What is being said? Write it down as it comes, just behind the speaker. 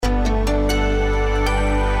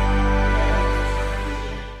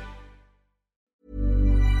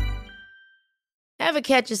Ever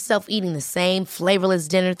catch yourself eating the same flavorless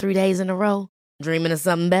dinner 3 days in a row? Dreaming of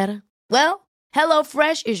something better? Well,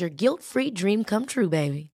 HelloFresh is your guilt-free dream come true,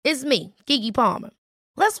 baby. It's me, Keke Palmer.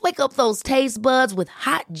 Let's wake up those taste buds with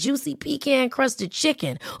hot, juicy pecan-crusted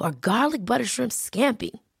chicken or garlic butter shrimp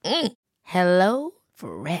scampi. Hello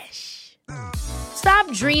Fresh. Stop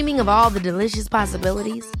dreaming of all the delicious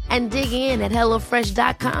possibilities and dig in at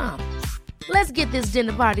HelloFresh.com. Let's get this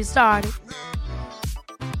dinner party started.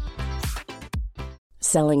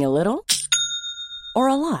 Selling a little or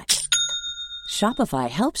a lot? Shopify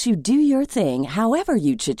helps you do your thing however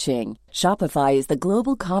you cha-ching. Shopify is the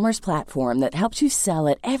global commerce platform that helps you sell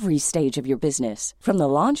at every stage of your business. From the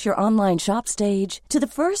launch your online shop stage to the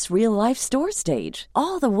first real-life store stage,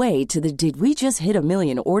 all the way to the did we just hit a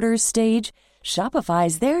million orders stage. Shopify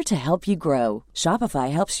is there to help you grow.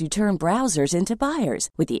 Shopify helps you turn browsers into buyers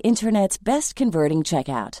with the internet's best converting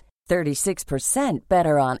checkout. 36%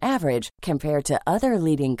 better on average compared to other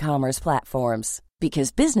leading commerce platforms.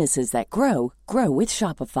 Because businesses that grow, grow with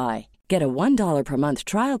Shopify. Get a $1 per month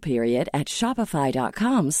trial period at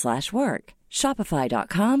shopify.com/work.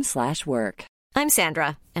 Shopify.com/work. I'm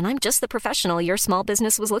Sandra, and I'm just the professional your small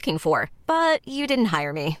business was looking for. But you didn't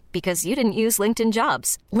hire me because you didn't use LinkedIn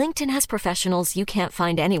Jobs. LinkedIn has professionals you can't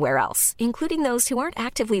find anywhere else, including those who aren't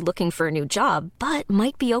actively looking for a new job, but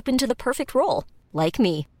might be open to the perfect role, like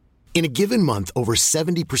me. In a given month, over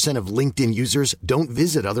 70% of LinkedIn users don't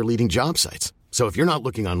visit other leading job sites. So if you're not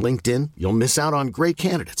looking on LinkedIn, you'll miss out on great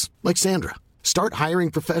candidates like Sandra. Start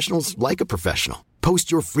hiring professionals like a professional. Post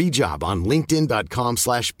your free job on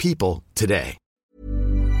linkedin.com/people today.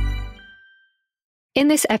 In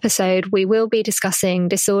this episode, we will be discussing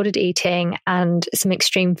disordered eating and some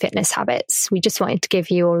extreme fitness habits. We just wanted to give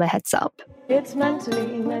you all a heads up. It's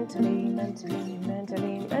mentally yours.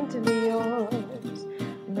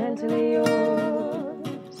 Mentally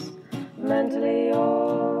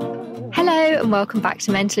yours. Hello and welcome back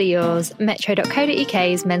to Mentally Yours,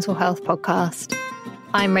 metro.co.uk's mental health podcast.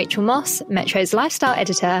 I'm Rachel Moss, Metro's lifestyle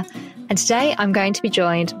editor, and today I'm going to be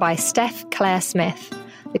joined by Steph Claire Smith,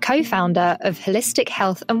 the co-founder of holistic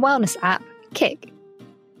health and wellness app Kick.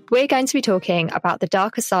 We're going to be talking about the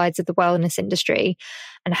darker sides of the wellness industry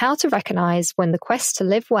and how to recognise when the quest to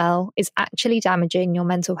live well is actually damaging your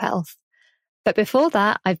mental health. But before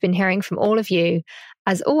that, I've been hearing from all of you.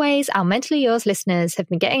 As always, our Mentally Yours listeners have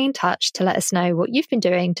been getting in touch to let us know what you've been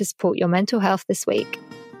doing to support your mental health this week.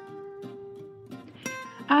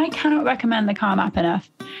 I cannot recommend the Calm app enough.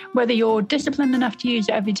 Whether you're disciplined enough to use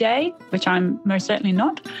it every day, which I'm most certainly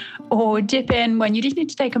not, or dip in when you just need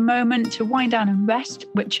to take a moment to wind down and rest,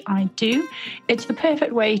 which I do, it's the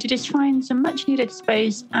perfect way to just find some much needed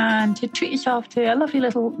space and to treat yourself to a lovely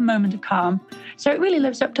little moment of calm. So it really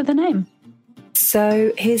lives up to the name.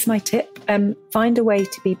 So here's my tip. Find a way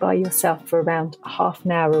to be by yourself for around half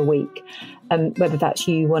an hour a week. Whether that's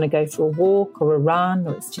you want to go for a walk or a run,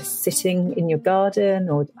 or it's just sitting in your garden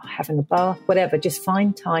or having a bath, whatever, just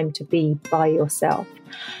find time to be by yourself.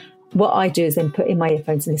 What I do is then put in my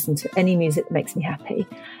earphones and listen to any music that makes me happy.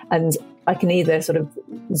 And I can either sort of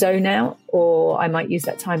zone out, or I might use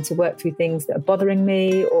that time to work through things that are bothering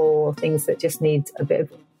me or things that just need a bit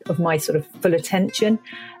of my sort of full attention.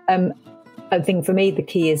 I think for me, the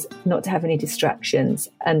key is not to have any distractions,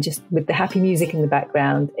 and just with the happy music in the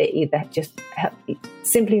background, it either just it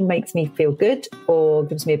simply makes me feel good or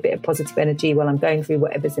gives me a bit of positive energy while I'm going through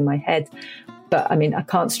whatever's in my head. But I mean, I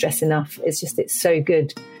can't stress enough. It's so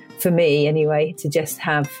good for me anyway, to just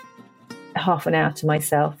have half an hour to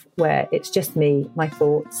myself where it's just me, my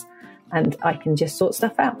thoughts, and I can just sort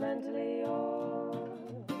stuff out.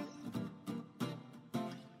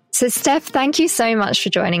 So Steph, thank you so much for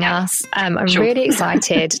joining us. I'm really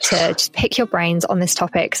excited to just pick your brains on this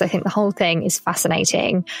topic because I think the whole thing is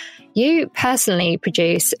fascinating. You personally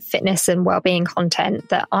produce fitness and wellbeing content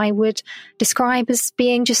that I would describe as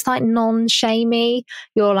being just like non-shamey.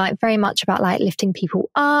 You're like very much about like lifting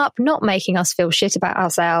people up, not making us feel shit about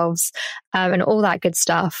ourselves, and all that good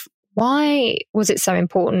stuff. Why was it so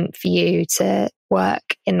important for you to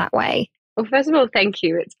work in that way? Well, first of all, thank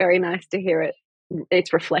you. It's very nice to hear it.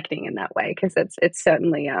 It's reflecting in that way, because it's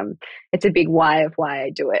certainly it's a big why of why I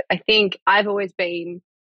do it. I think I've always been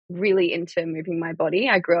really into moving my body.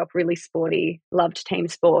 I grew up really sporty, loved team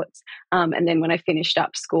sports, and then when I finished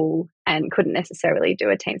up school and couldn't necessarily do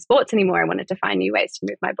a team sports anymore, I wanted to find new ways to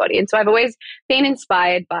move my body. And so I've always been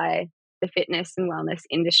inspired by the fitness and wellness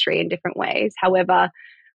industry in different ways. However,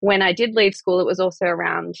 when I did leave school, it was also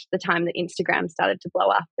around the time that Instagram started to blow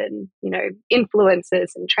up, and, you know,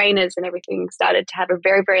 influencers and trainers and everything started to have a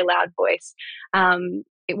very, very loud voice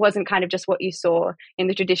It wasn't kind of just what you saw in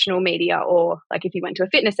the traditional media, or like if you went to a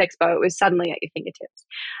fitness expo, it was suddenly at your fingertips.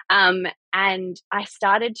 And I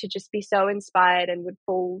started to just be so inspired and would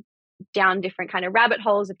fall down different kind of rabbit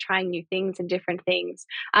holes of trying new things and different things.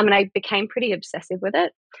 And I became pretty obsessive with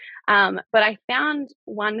it. But I found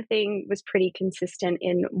one thing was pretty consistent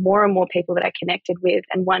in more and more people that I connected with,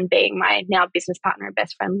 and one being my now business partner and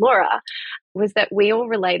best friend, Laura, was that we all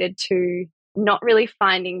related to not really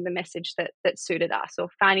finding the message that suited us, or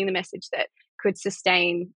finding the message that could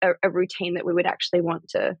sustain a routine that we would actually want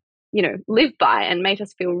to, live by and make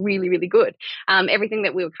us feel really, really good. Everything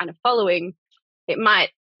that we were kind of following, it might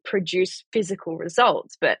produce physical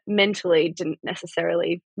results, but mentally didn't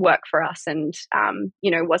necessarily work for us, and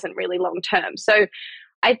wasn't really long term. So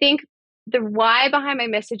I think the why behind my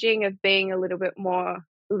messaging of being a little bit more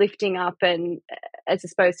lifting up, and as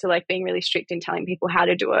opposed to like being really strict in telling people how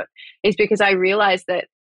to do it, is because I realized that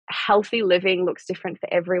healthy living looks different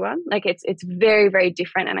for everyone. Like it's very, very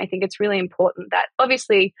different. And I think it's really important that,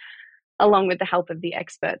 obviously, along with the help of the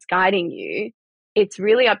experts guiding you, it's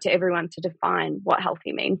really up to everyone to define what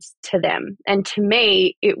healthy means to them. And to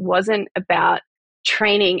me, it wasn't about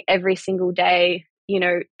training every single day,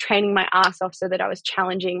 training my ass off so that I was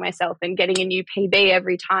challenging myself and getting a new PB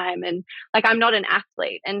every time. And like, I'm not an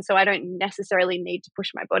athlete, and so I don't necessarily need to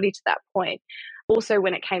push my body to that point. Also,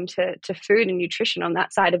 when it came to food and nutrition on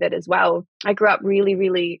that side of it as well, I grew up really,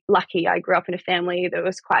 really lucky. I grew up in a family that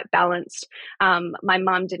was quite balanced. My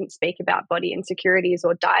mum didn't speak about body insecurities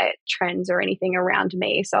or diet trends or anything around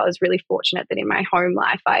me. So I was really fortunate that in my home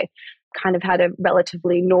life, I kind of had a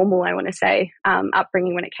relatively normal, I want to say,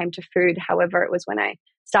 upbringing when it came to food. However, it was when I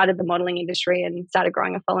started the modeling industry and started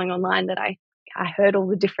growing a following online that I heard all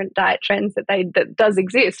the different diet trends that does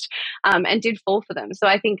exist, and did fall for them. So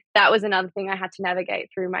I think that was another thing I had to navigate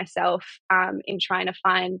through myself, in trying to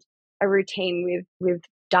find a routine with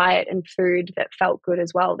diet and food that felt good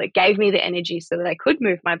as well, that gave me the energy so that I could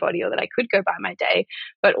move my body, or that I could go by my day,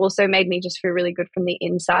 but also made me just feel really good from the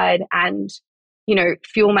inside, and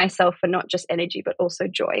fuel myself for not just energy, but also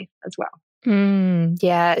joy as well.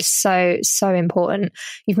 Yeah, it's so important.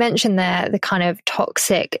 You've mentioned there the kind of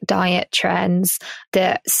toxic diet trends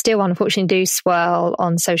that still unfortunately do swirl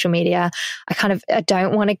on social media. I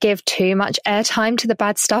don't want to give too much airtime to the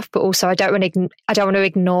bad stuff, but also I don't want to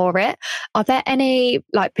ignore it. Are there any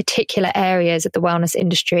like particular areas of the wellness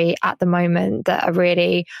industry at the moment that are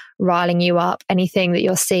really riling you up? Anything that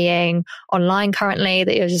you're seeing online currently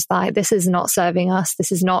that you're just like, this is not serving us,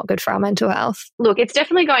 this is not good for our mental health? Look, it's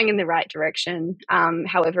definitely going in the right direction.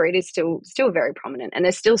 However, it is still very prominent, and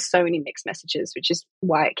there's still so many mixed messages, which is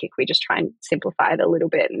why at Kick we just try and simplify it a little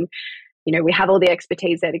bit. And we have all the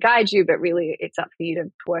expertise there to guide you, but really it's up for you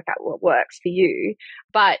to work out what works for you.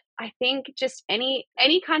 But I think just any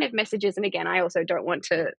kind of messages, and again, I also don't want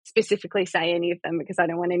to specifically say any of them because I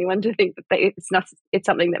don't want anyone to think that it's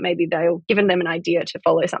something that maybe they'll given them an idea to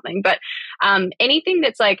follow something. But anything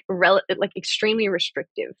that's like extremely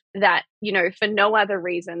restrictive, that for no other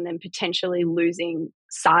reason than potentially losing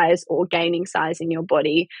size or gaining size in your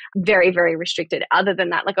body, very, very restricted. Other than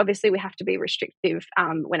that, like obviously we have to be restrictive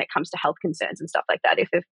when it comes to health concerns and stuff like that.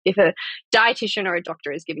 If a dietitian or a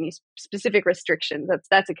doctor is giving you specific restrictions,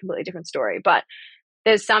 that's a completely different story. But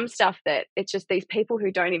there's some stuff that it's just these people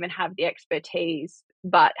who don't even have the expertise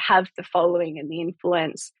but have the following and the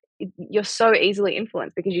influence. You're so easily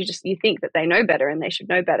influenced because you think that they know better and they should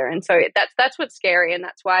know better. And so that's what's scary, and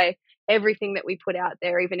that's why everything that we put out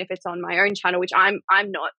there, even if it's on my own channel, which I'm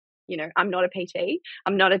not, I'm not a PT,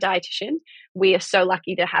 I'm not a dietitian. We are so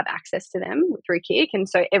lucky to have access to them through Kick. And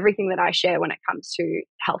so everything that I share when it comes to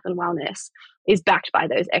health and wellness is backed by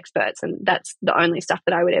those experts. And that's the only stuff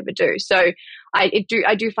that I would ever do. So I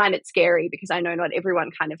do find it scary because I know not everyone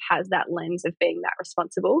kind of has that lens of being that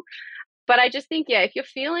responsible. But I just think, if you're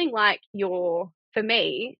feeling like for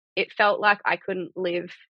me, it felt like I couldn't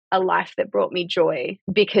live a life that brought me joy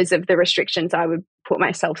because of the restrictions I would put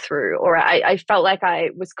myself through, or I felt like I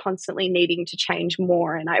was constantly needing to change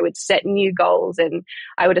more, and I would set new goals and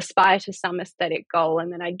I would aspire to some aesthetic goal,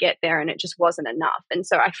 and then I'd get there and it just wasn't enough. And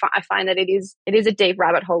so I find that it is a deep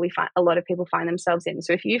rabbit hole a lot of people find themselves in.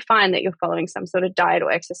 So if you find that you're following some sort of diet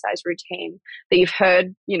or exercise routine that you've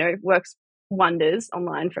heard, works wonders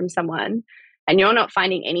online from someone, and you're not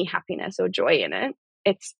finding any happiness or joy in it,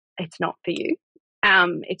 it's not for you.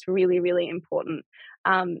 It's really, really important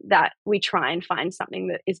that we try and find something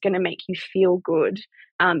that is going to make you feel good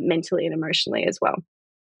mentally and emotionally as well.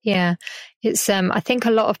 Yeah, it's I think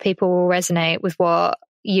a lot of people will resonate with what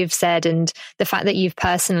you've said, and the fact that you've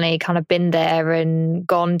personally kind of been there and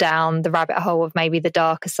gone down the rabbit hole of maybe the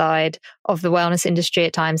darker side of the wellness industry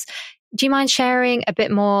at times. do you mind sharing a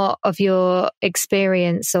bit more of your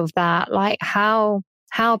experience of that? Like how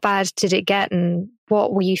bad did it get and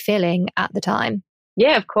what were you feeling at the time?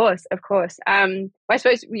 Yeah, of course. I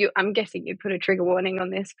suppose I'm guessing you'd put a trigger warning on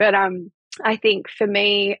this, but I think for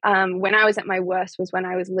me, when I was at my worst was when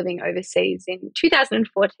I was living overseas in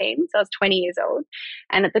 2014. So I was 20 years old.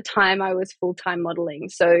 And at the time I was full-time modeling.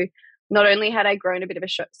 So not only had I grown a bit of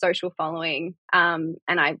a social following, and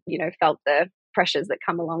I, felt the pressures that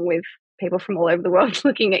come along with people from all over the world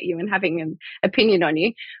looking at you and having an opinion on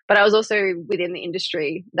you, but I was also within the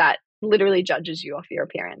industry that literally judges you off your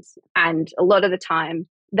appearance. And a lot of the time,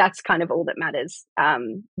 that's kind of all that matters.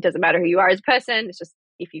 It doesn't matter who you are as a person. It's just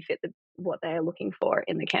if you fit what they're looking for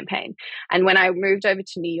in the campaign. And when I moved over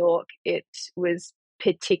to New York, it was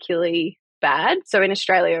particularly bad. So in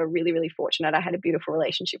Australia, really, really fortunate. I had a beautiful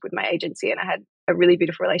relationship with my agency and I had a really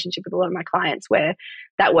beautiful relationship with a lot of my clients where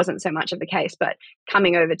that wasn't so much of the case. But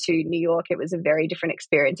coming over to New York, it was a very different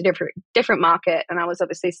experience, a different market. And I was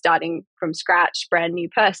obviously starting from scratch, brand new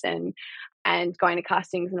person and going to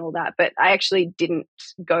castings and all that. But I actually didn't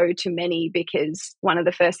go to many because one of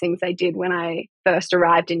the first things they did when I first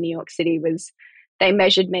arrived in New York City was they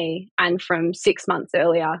measured me, and from 6 months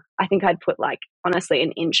earlier, I think I'd put honestly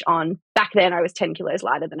an inch on. Back then I was 10 kilos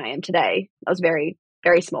lighter than I am today. I was very,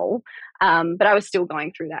 very small. But I was still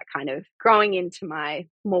going through that kind of growing into my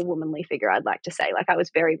more womanly figure, I'd like to say. I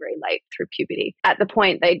was very, very late through puberty. At the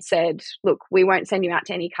point they'd said, look, we won't send you out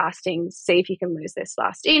to any castings. See if you can lose this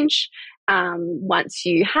last inch. Once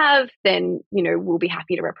you have, then, we'll be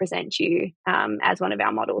happy to represent you as one of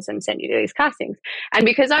our models and send you to these castings. And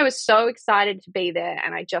because I was so excited to be there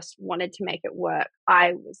and I just wanted to make it work,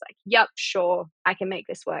 I was like, yep, sure, I can make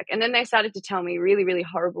this work. And then they started to tell me really, really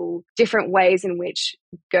horrible different ways in which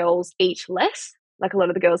girls eat less, like a lot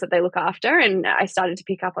of the girls that they look after. And I started to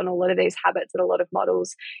pick up on a lot of these habits that a lot of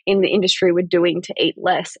models in the industry were doing to eat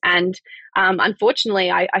less. And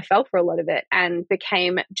unfortunately, I fell for a lot of it and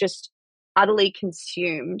became just utterly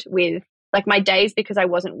consumed with my days, because I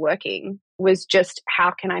wasn't working, was just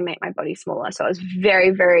how can I make my body smaller? So I was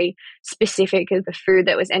very, very specific of the food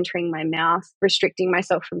that was entering my mouth, restricting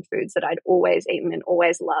myself from foods that I'd always eaten and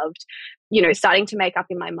always loved, starting to make up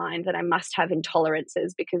in my mind that I must have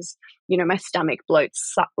intolerances because, my stomach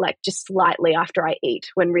bloats just slightly after I eat,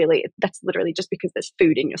 when really that's literally just because there's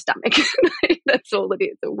food in your stomach. That's all it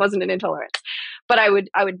is. It wasn't an intolerance. But I would,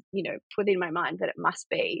 put in my mind that it must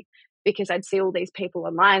be, because I'd see all these people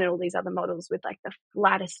online and all these other models with the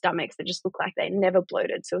flattest stomachs that just look like they never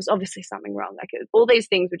bloated. So it was obviously something wrong. All these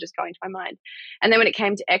things were just going to my mind. And then when it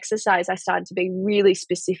came to exercise, I started to be really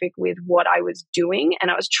specific with what I was doing. And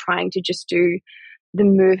I was trying to just do the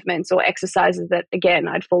movements or exercises that, again,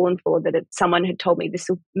 I'd fallen for, that someone had told me this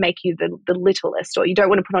will make you the littlest, or you don't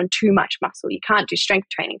want to put on too much muscle. You can't do strength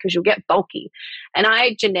training because you'll get bulky. And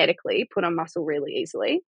I genetically put on muscle really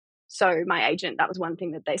easily. So my agent, that was one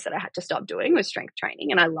thing that they said I had to stop doing, was strength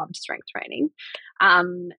training. And I loved strength training.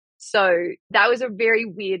 So that was a very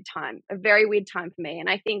weird time for me. And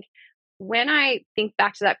I think when I think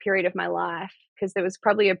back to that period of my life, because there was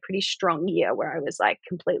probably a pretty strong year where I was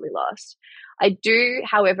completely lost, I do,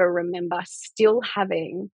 however, remember still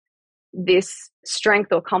having this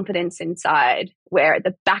strength or confidence inside where at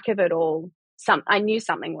the back of it all, I knew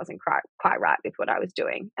something wasn't quite right with what I was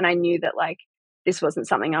doing. And I knew that this wasn't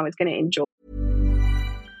something I was going to enjoy.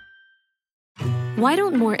 Why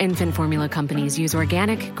don't more infant formula companies use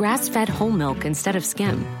organic, grass-fed whole milk instead of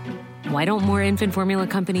skim? Why don't more infant formula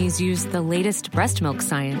companies use the latest breast milk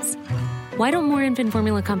science? Why don't more infant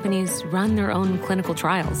formula companies run their own clinical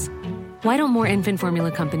trials? Why don't more infant formula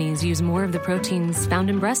companies use more of the proteins found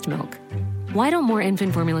in breast milk? Why don't more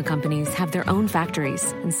infant formula companies have their own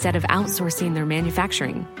factories instead of outsourcing their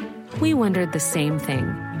manufacturing? We wondered the same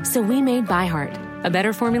thing. So we made ByHeart, a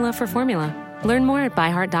better formula for formula. Learn more at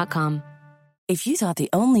byheart.com. If you thought the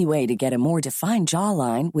only way to get a more defined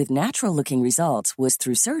jawline with natural-looking results was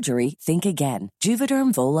through surgery, think again.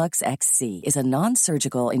 Juvederm Volux XC is a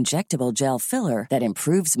non-surgical injectable gel filler that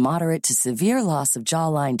improves moderate to severe loss of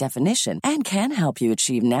jawline definition and can help you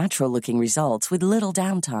achieve natural-looking results with little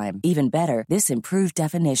downtime. Even better, this improved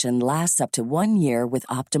definition lasts up to 1 year with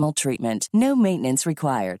optimal treatment. No maintenance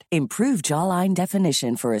required. Improve jawline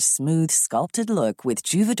definition for a smooth, sculpted look with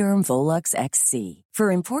Juvederm Volux XC.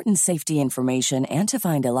 For important safety information information and to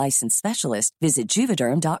find a licensed specialist, visit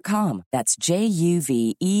Juvederm.com. That's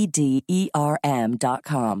JUVEDERM.com.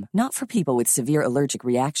 Not for people with severe allergic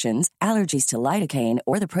reactions, allergies to lidocaine,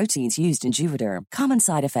 or the proteins used in Juvederm. Common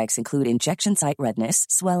side effects include injection site redness,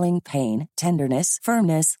 swelling, pain, tenderness,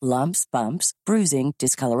 firmness, lumps, bumps, bruising,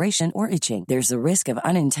 discoloration, or itching. There's a risk of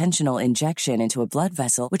unintentional injection into a blood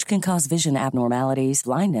vessel, which can cause vision abnormalities,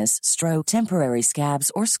 blindness, stroke, temporary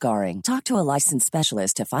scabs, or scarring. Talk to a licensed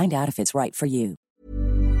specialist to find out if it's right for you.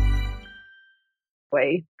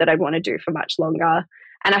 Way that I'd want to do for much longer.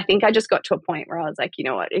 And I think I just got to a point where I was like, you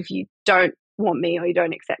know what, if you don't want me or you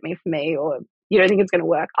don't accept me for me or you don't think it's going to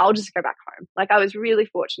work, I'll just go back home. Like I was really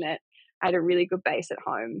fortunate. I had a really good base at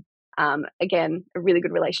home. Again, a really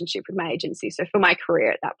good relationship with my agency. So for my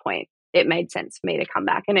career at that point, it made sense for me to come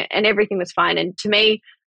back and everything was fine. And to me,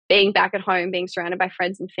 being back at home, being surrounded by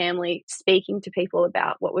friends and family, speaking to people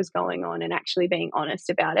about what was going on and actually being honest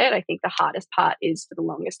about it. I think the hardest part is for the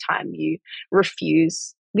longest time you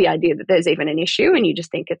refuse the idea that there's even an issue and you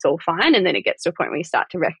just think it's all fine. And then it gets to a point where you start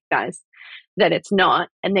to recognize that it's not.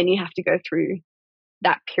 And then you have to go through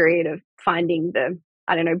that period of finding the,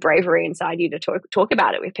 bravery inside you to talk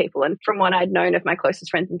about it with people. And from what I'd known of my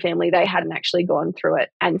closest friends and family, they hadn't actually gone through it.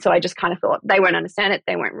 And so I just kind of thought they won't understand it.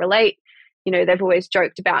 They won't relate. They've always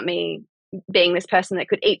joked about me being this person that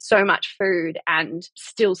could eat so much food and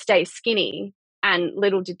still stay skinny. And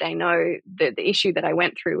little did they know that the issue that I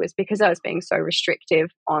went through was because I was being so restrictive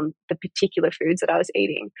on the particular foods that I was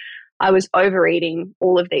eating. I was overeating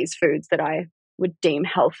all of these foods that I would deem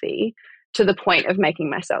healthy to the point of making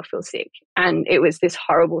myself feel sick. And it was this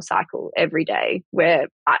horrible cycle every day where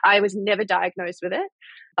I was never diagnosed with it,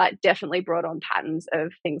 but definitely brought on patterns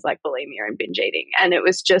of things like bulimia and binge eating. And it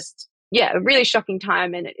was just, a really shocking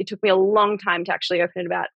time. And it took me a long time to actually open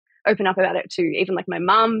up about it to even like my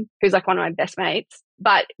mum, who's like one of my best mates.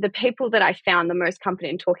 But the people that I found the most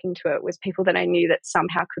confident in talking to it was people that I knew that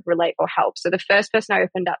somehow could relate or help. So the first person I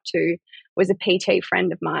opened up to was a PT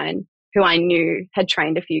friend of mine who I knew had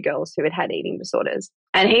trained a few girls who had eating disorders.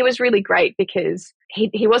 And he was really great because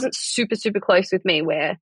he wasn't super, super close with me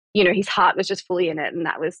where, his heart was just fully in it. And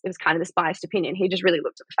it was kind of this biased opinion. He just really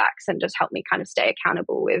looked at the facts and just helped me kind of stay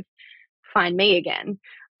accountable with find me again.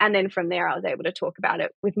 And then from there, I was able to talk about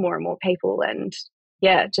it with more and more people and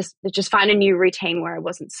just find a new routine where I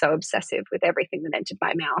wasn't so obsessive with everything that entered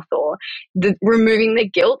my mouth or removing the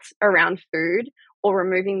guilt around food or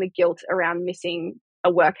removing the guilt around missing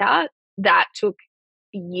a workout. That took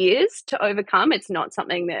years to overcome. It's not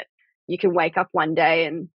something that you can wake up one day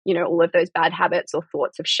and, all of those bad habits or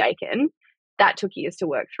thoughts have shaken. That took years to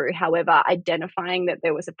work through. However, identifying that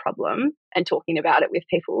there was a problem and talking about it with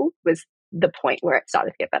people was the point where it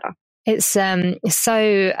started to get better. It's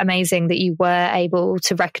so amazing that you were able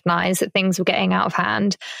to recognize that things were getting out of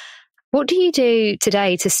hand. What do you do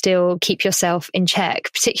today to still keep yourself in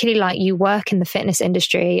check, particularly like you work in the fitness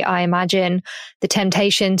industry? I imagine the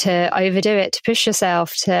temptation to overdo it, to push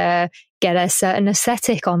yourself, to get a certain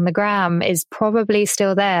aesthetic on the gram is probably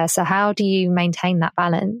still there. So how do you maintain that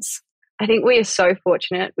balance? I think we are so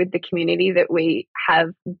fortunate with the community that we have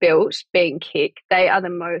built being Kick. They are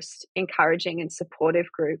the most encouraging and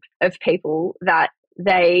supportive group of people that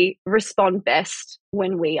they respond best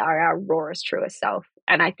when we are our rawest, truest self.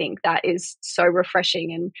 And I think that is so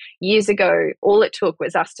refreshing. And years ago, all it took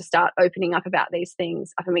was us to start opening up about these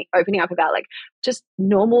things. Opening up about like just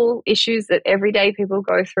normal issues that everyday people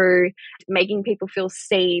go through, making people feel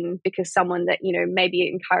seen because someone that, maybe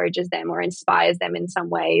encourages them or inspires them in some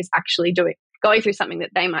ways, actually going through something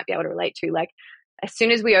that they might be able to relate to. Like as soon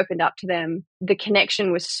as we opened up to them, the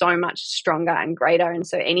connection was so much stronger and greater. And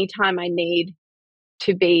so anytime I need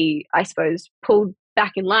to be, I suppose, pulled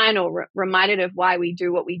back in line or reminded of why we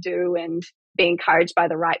do what we do and be encouraged by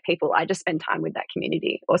the right people, I just spend time with that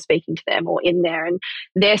community or speaking to them or in there, and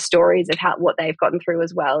their stories of what they've gotten through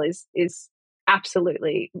as well is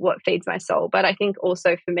absolutely what feeds my soul. But I think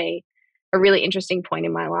also for me, a really interesting point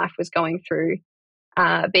in my life was going through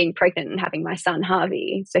being pregnant and having my son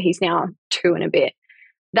Harvey. So he's now 2 and a bit.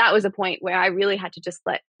 That was a point where I really had to just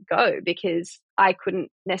let go because I couldn't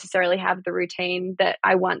necessarily have the routine that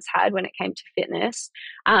I once had when it came to fitness.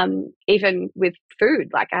 Even with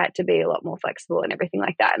food, like I had to be a lot more flexible and everything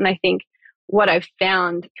like that. And I think what I've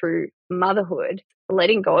found through motherhood,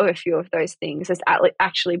 letting go of a few of those things has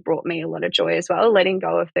actually brought me a lot of joy as well. Letting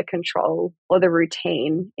go of the control or the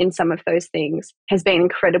routine in some of those things has been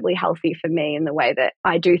incredibly healthy for me in the way that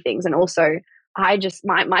I do things. And also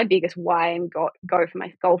my biggest why and goal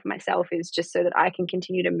for myself is just so that I can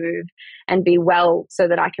continue to move and be well, so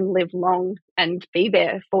that I can live long and be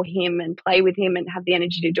there for him and play with him and have the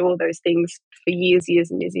energy to do all those things for years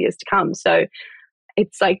to come. So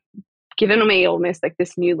it's like given me almost like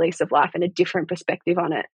this new lease of life and a different perspective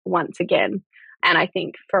on it once again. And I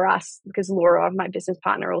think for us, because Laura, my business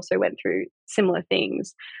partner, also went through similar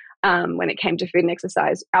things when it came to food and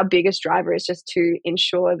exercise, our biggest driver is just to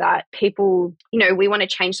ensure that people, we want to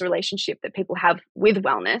change the relationship that people have with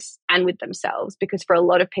wellness and with themselves, because for a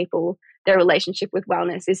lot of people, their relationship with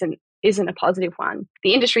wellness isn't a positive one.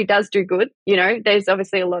 The industry does do good. There's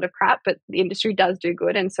obviously a lot of crap, but the industry does do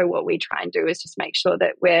good. And so what we try and do is just make sure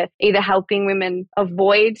that we're either helping women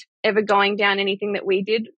avoid ever going down anything that we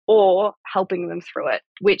did or helping them through it,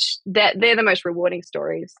 which they're the most rewarding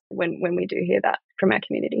stories when we do hear that from our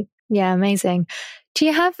community. Yeah, amazing. Do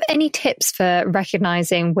you have any tips for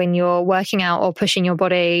recognizing when you're working out or pushing your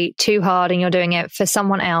body too hard and you're doing it for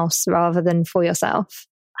someone else rather than for yourself?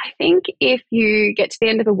 I think if you get to the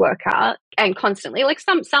end of a workout and constantly, like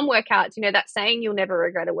some workouts, that saying you'll never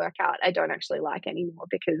regret a workout, I don't actually like anymore,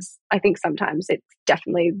 because I think sometimes it's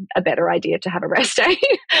definitely a better idea to have a rest day.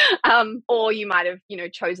 Or you might have,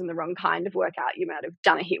 chosen the wrong kind of workout. You might have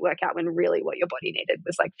done a HIIT workout when really what your body needed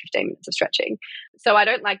was like 15 minutes of stretching. So I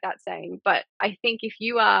don't like that saying, but I think if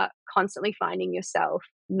you are constantly finding yourself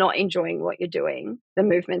not enjoying what you're doing, the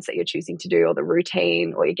movements that you're choosing to do or the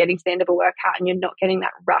routine, or you're getting to the end of a workout and you're not getting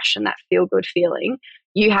that rush and that feel good feeling,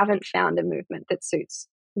 you haven't found a movement that suits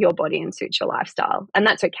your body and suits your lifestyle. And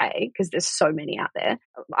that's okay, because there's so many out there.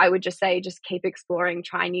 I would just say, just keep exploring,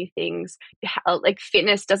 try new things. Like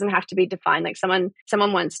fitness doesn't have to be defined. Like someone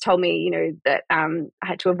once told me, that I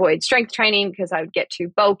had to avoid strength training because I would get too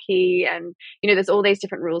bulky. And, there's all these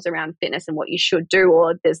different rules around fitness and what you should do.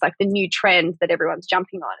 Or there's like the new trend that everyone's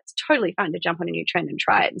jumping on. It's totally fine to jump on a new trend and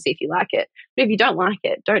try it and see if you like it. But if you don't like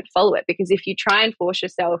it, don't follow it, because if you try and force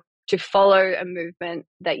yourself to follow a movement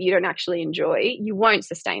that you don't actually enjoy, you won't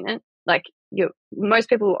sustain it. Like most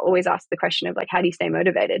people always ask the question of like, how do you stay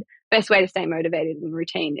motivated? Best way to stay motivated in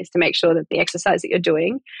routine is to make sure that the exercise that you're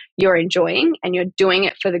doing, you're enjoying, and you're doing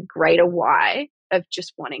it for the greater why of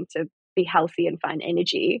just wanting to be healthy and find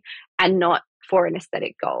energy, and not for an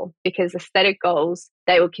aesthetic goal, because aesthetic goals,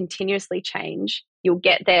 they will continuously change. You'll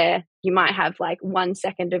get there, you might have like 1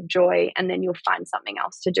 second of joy, and then you'll find something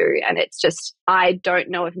else to do. And it's just, I don't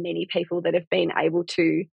know of many people that have been able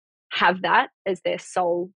to have that as their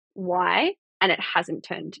sole why, and it hasn't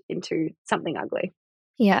turned into something ugly.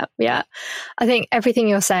 Yeah. I think everything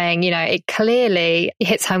you're saying, it clearly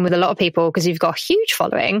hits home with a lot of people, because you've got a huge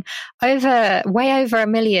following, way over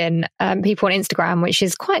 1 million people on Instagram, which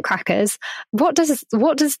is quite crackers. What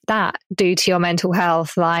does that do to your mental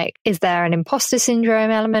health? Like, is there an imposter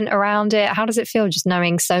syndrome element around it? How does it feel just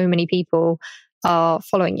knowing so many people are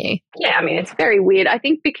following you? Yeah, I mean, it's very weird. I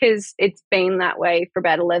think because it's been that way for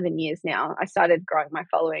about 11 years now. I started growing my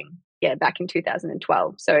following, back in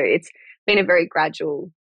 2012. So it's been a very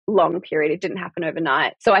gradual, long period. It didn't happen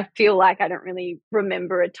overnight. So I feel like I don't really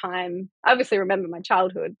remember a time. I obviously remember my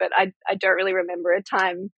childhood, but I don't really remember a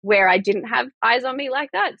time where I didn't have eyes on me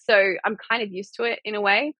like that. So I'm kind of used to it in a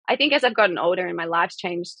way. I think as I've gotten older and my life's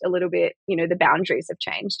changed a little bit, the boundaries have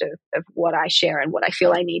changed of what I share and what I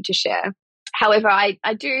feel I need to share. However, I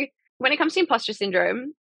do, when it comes to imposter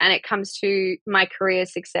syndrome and it comes to my career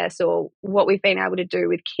success or what we've been able to do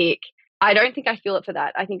with Kick, I don't think I feel it for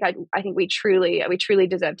that. I think we truly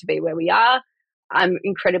deserve to be where we are. I'm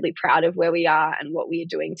incredibly proud of where we are and what we are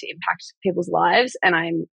doing to impact people's lives. And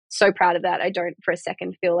I'm so proud of that. I don't for a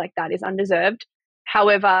second feel like that is undeserved.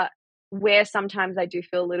 However, where sometimes I do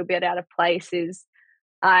feel a little bit out of place is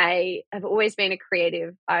I have always been a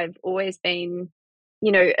creative. I've always been,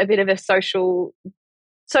 a bit of a socialite,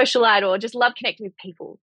 or just love connecting with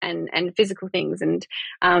people and physical things and,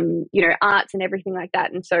 arts and everything like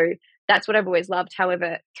that. And so that's what I've always loved.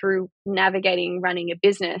 However, through navigating running a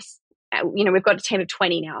business, we've got a team of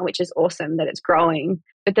 20 now, which is awesome that it's growing,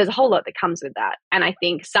 but there's a whole lot that comes with that. And I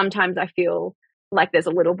think sometimes I feel like there's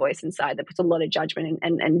a little voice inside that puts a lot of judgment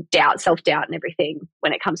and doubt, self-doubt and everything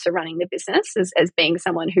when it comes to running the business as being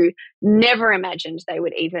someone who never imagined they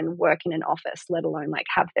would even work in an office, let alone like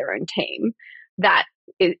have their own team. That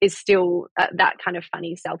is still that kind of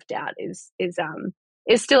funny self-doubt is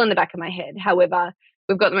still in the back of my head. However,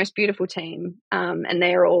 we've got the most beautiful team, and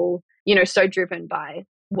they're all, so driven by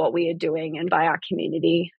what we are doing and by our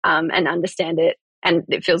community, and understand it. And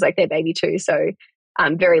it feels like their baby too. So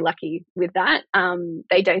I'm very lucky with that.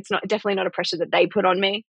 It's definitely not a pressure that they put on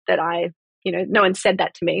me, that no one said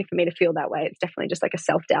that to me for me to feel that way. It's definitely just like a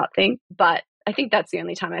self-doubt thing. But I think that's the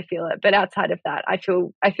only time I feel it. But outside of that, I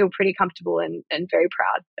feel pretty comfortable and very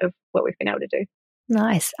proud of what we've been able to do.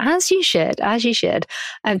 Nice. As you should, as you should.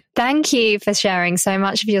 Thank you for sharing so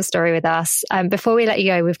much of your story with us. Before we let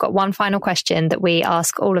you go, we've got one final question that we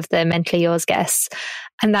ask all of the Mentally Yours guests.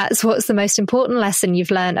 And that's, what's the most important lesson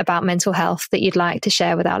you've learned about mental health that you'd like to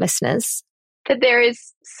share with our listeners? That there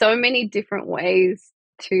is so many different ways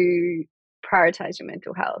to prioritize your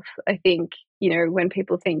mental health. I think, when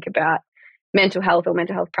people think about mental health or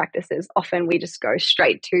mental health practices, often we just go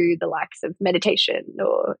straight to the likes of meditation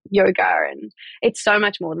or yoga. And it's so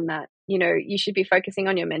much more than that. You should be focusing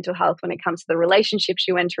on your mental health when it comes to the relationships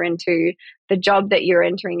you enter into, the job that you're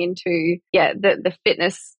entering into, the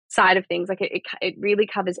fitness side of things. Like it really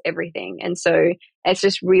covers everything. And so it's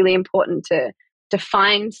just really important to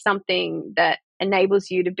find something that enables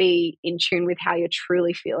you to be in tune with how you're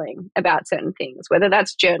truly feeling about certain things, whether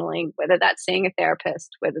that's journaling, whether that's seeing a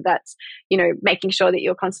therapist, whether that's, making sure that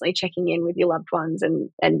you're constantly checking in with your loved ones and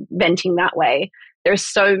venting that way. There are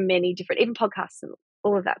so many different, even podcasts and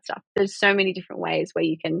all of that stuff. There's so many different ways where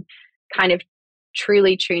you can kind of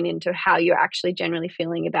truly tune into how you're actually generally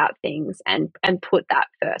feeling about things and put that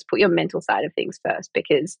first, put your mental side of things first,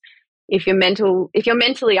 because if you're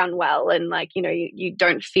mentally unwell and you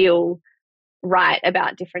don't feel right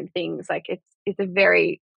about different things, it's a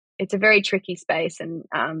very tricky space, and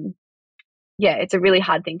it's a really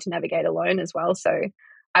hard thing to navigate alone as well. So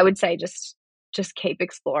I would say just keep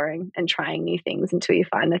exploring and trying new things until you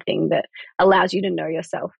find the thing that allows you to know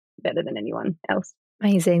yourself better than anyone else.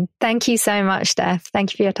 Amazing. Thank you so much, Steph.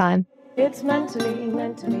 Thank you for your time. It's mentally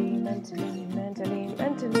yours.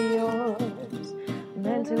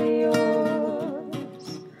 Mentally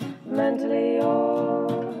yours. Mentally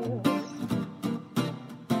yours.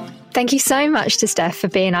 Thank you so much to Steph for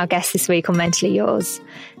being our guest this week on Mentally Yours.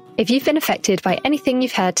 If you've been affected by anything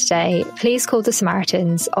you've heard today, please call the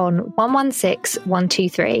Samaritans on 116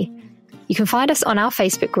 123. You can find us on our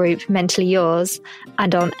Facebook group, Mentally Yours,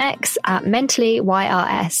 and on X at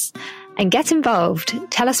MentallyYRS. And get involved.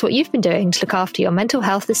 Tell us what you've been doing to look after your mental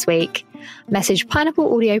health this week. Message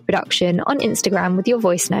Pineapple Audio Production on Instagram with your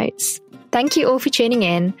voice notes. Thank you all for tuning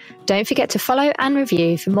in. Don't forget to follow and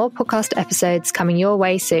review for more podcast episodes coming your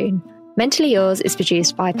way soon. Mentally Yours is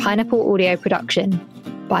produced by Pineapple Audio Production.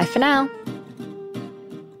 Bye for now.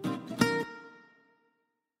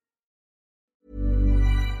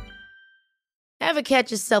 Ever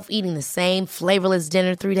catch yourself eating the same flavorless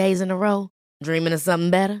dinner 3 days in a row? Dreaming of something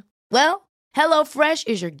better? Well, HelloFresh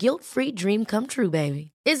is your guilt-free dream come true,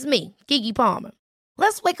 baby. It's me, Keke Palmer.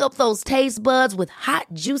 Let's wake up those taste buds with hot,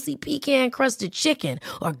 juicy pecan-crusted chicken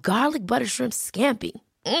or garlic butter shrimp scampi.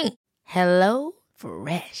 Hello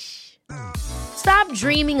Fresh. Stop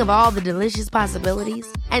dreaming of all the delicious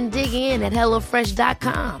possibilities and dig in at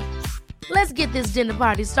HelloFresh.com. Let's get this dinner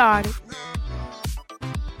party started.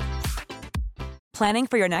 Planning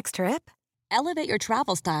for your next trip? Elevate your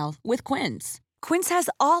travel style with Quince. Quince has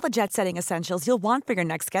all the jet-setting essentials you'll want for your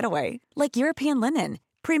next getaway, like European linen,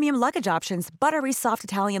 premium luggage options, buttery soft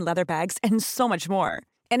Italian leather bags, and so much more.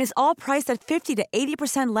 And is all priced at 50 to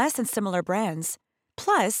 80% less than similar brands.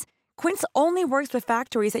 Plus, Quince only works with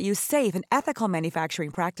factories that use safe and ethical manufacturing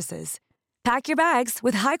practices. Pack your bags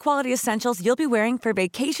with high-quality essentials you'll be wearing for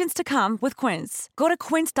vacations to come with Quince. Go to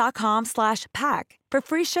quince.com/pack for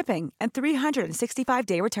free shipping and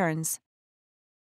 365-day returns.